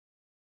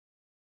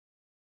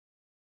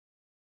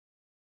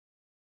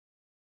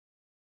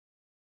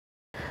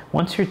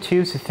Once your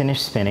tubes have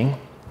finished spinning,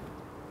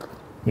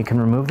 you can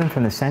remove them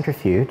from the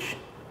centrifuge,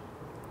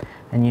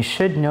 and you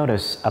should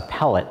notice a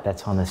pellet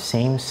that's on the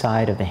same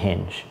side of the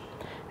hinge.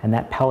 And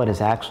that pellet is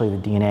actually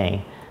the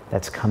DNA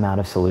that's come out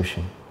of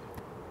solution.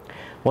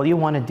 What you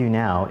want to do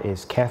now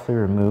is carefully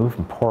remove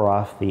and pour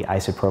off the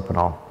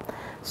isopropanol.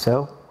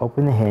 So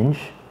open the hinge,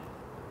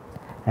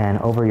 and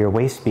over your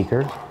waste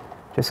beaker,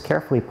 just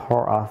carefully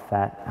pour off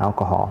that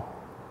alcohol.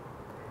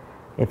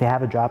 If you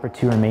have a drop or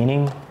two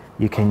remaining,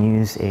 you can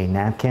use a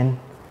napkin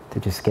to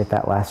just get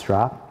that last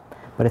drop.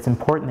 But it's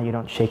important that you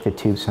don't shake the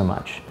tube so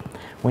much.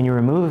 When you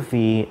remove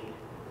the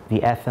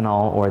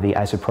ethanol or the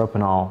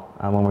isopropanol,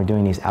 when we're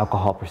doing these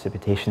alcohol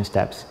precipitation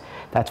steps,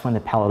 that's when the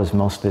pellet is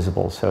most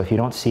visible. So if you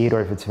don't see it,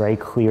 or if it's very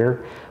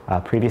clear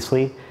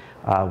previously,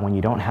 when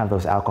you don't have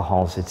those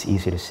alcohols, it's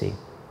easy to see.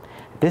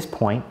 At this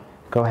point,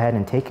 go ahead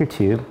and take your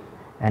tube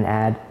and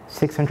add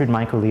 600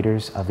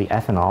 microliters of the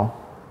ethanol.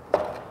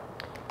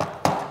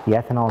 The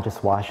ethanol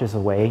just washes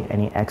away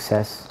any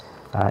excess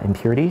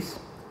impurities.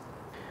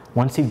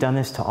 Once you've done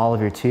this to all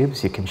of your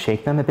tubes, you can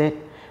shake them a bit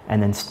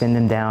and then spin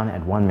them down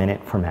at 1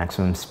 minute for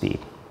maximum speed.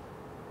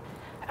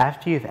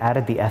 After you've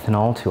added the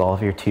ethanol to all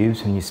of your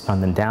tubes and you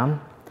spun them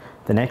down,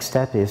 the next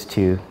step is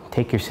to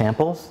take your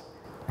samples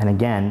and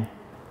again,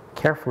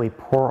 carefully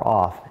pour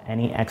off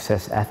any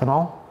excess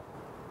ethanol.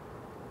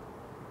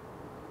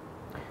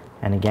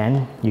 And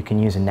again, you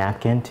can use a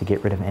napkin to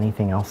get rid of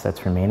anything else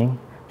that's remaining,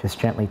 just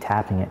gently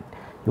tapping it.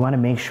 You want to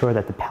make sure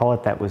that the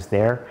pellet that was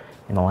there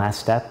in the last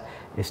step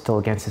is still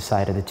against the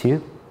side of the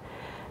tube.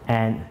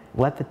 And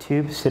let the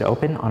tube sit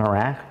open on a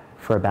rack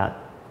for about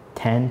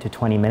 10 to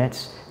 20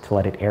 minutes to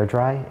let it air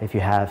dry. If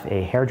you have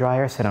a hair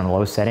dryer set on a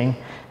low setting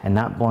and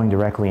not blowing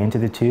directly into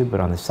the tube but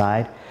on the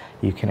side,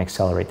 you can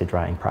accelerate the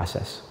drying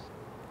process.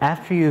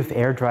 After you've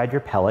air dried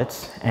your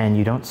pellets and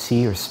you don't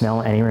see or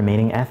smell any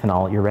remaining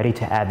ethanol, you're ready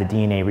to add the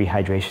DNA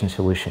rehydration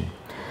solution.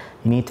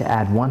 You need to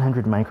add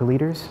 100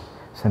 microliters.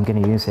 So I'm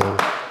going to use a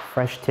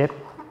fresh tip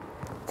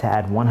to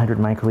add 100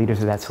 microliters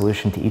of that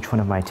solution to each one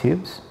of my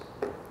tubes.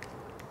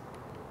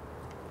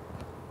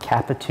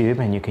 Cap a tube,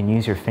 and you can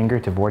use your finger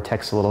to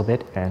vortex a little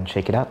bit and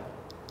shake it up.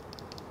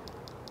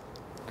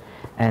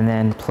 And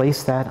then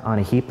place that on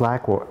a heat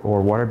black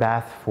or water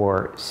bath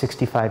for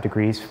 65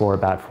 degrees for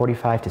about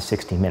 45 to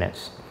 60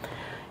 minutes.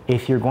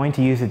 If you're going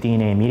to use the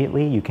DNA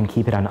immediately, you can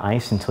keep it on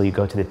ice until you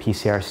go to the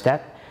PCR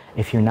step.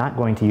 If you're not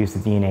going to use the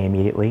DNA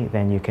immediately,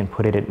 then you can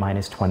put it at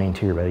 -20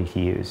 until you're ready to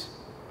use.